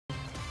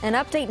An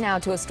update now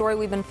to a story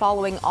we've been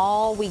following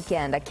all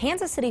weekend. A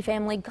Kansas City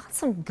family got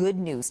some good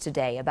news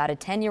today about a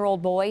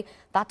 10-year-old boy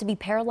thought to be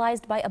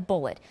paralyzed by a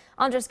bullet.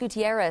 Andres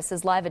Gutierrez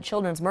is live at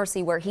Children's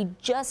Mercy, where he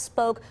just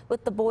spoke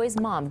with the boy's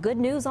mom. Good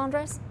news,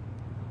 Andres?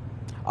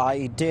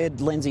 I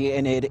did, Lindsay,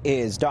 and it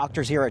is.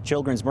 Doctors here at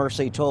Children's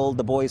Mercy told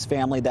the boy's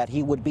family that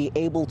he would be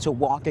able to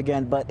walk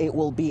again, but it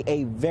will be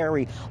a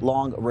very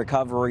long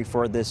recovery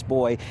for this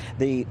boy.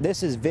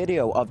 This is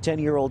video of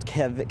 10-year-old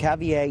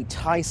Xavier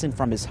Tyson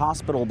from his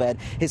hospital bed.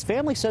 His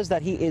family says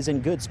that he is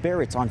in good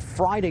spirits. On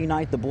Friday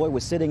night, the boy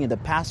was sitting in the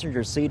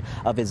passenger seat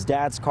of his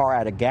dad's car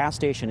at a gas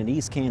station in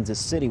East Kansas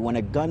City when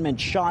a gunman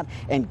shot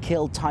and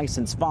killed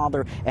Tyson's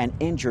father and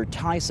injured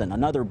Tyson.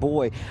 Another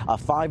boy, a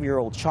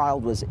 5-year-old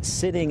child, was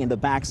sitting in the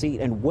back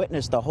seat and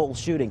witnessed the whole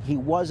shooting. He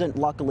wasn't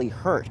luckily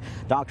hurt.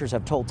 Doctors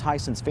have told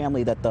Tyson's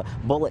family that the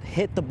bullet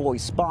hit the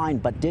boy's spine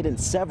but didn't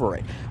sever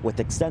it. With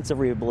extensive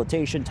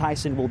rehabilitation,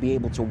 Tyson will be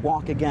able to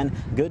walk again.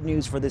 Good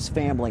news for this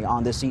family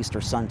on this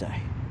Easter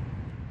Sunday.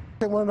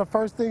 One of the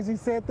first things he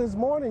said this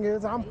morning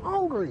is, "I'm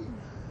hungry.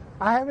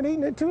 I haven't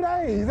eaten in 2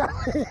 days."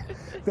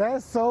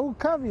 That's so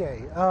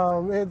Xavier.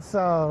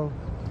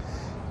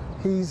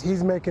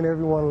 He's making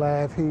everyone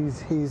laugh.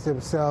 He's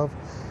himself.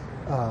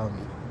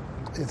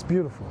 It's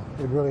beautiful.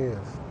 It really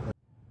is.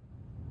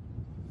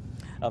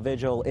 A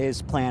vigil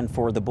is planned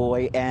for the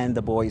boy and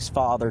the boy's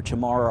father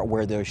tomorrow,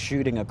 where the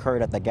shooting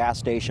occurred at the gas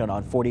station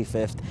on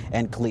 45th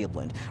and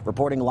Cleveland.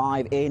 Reporting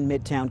live in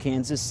Midtown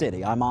Kansas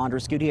City, I'm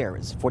Andres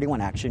Gutierrez, 41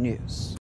 Action News.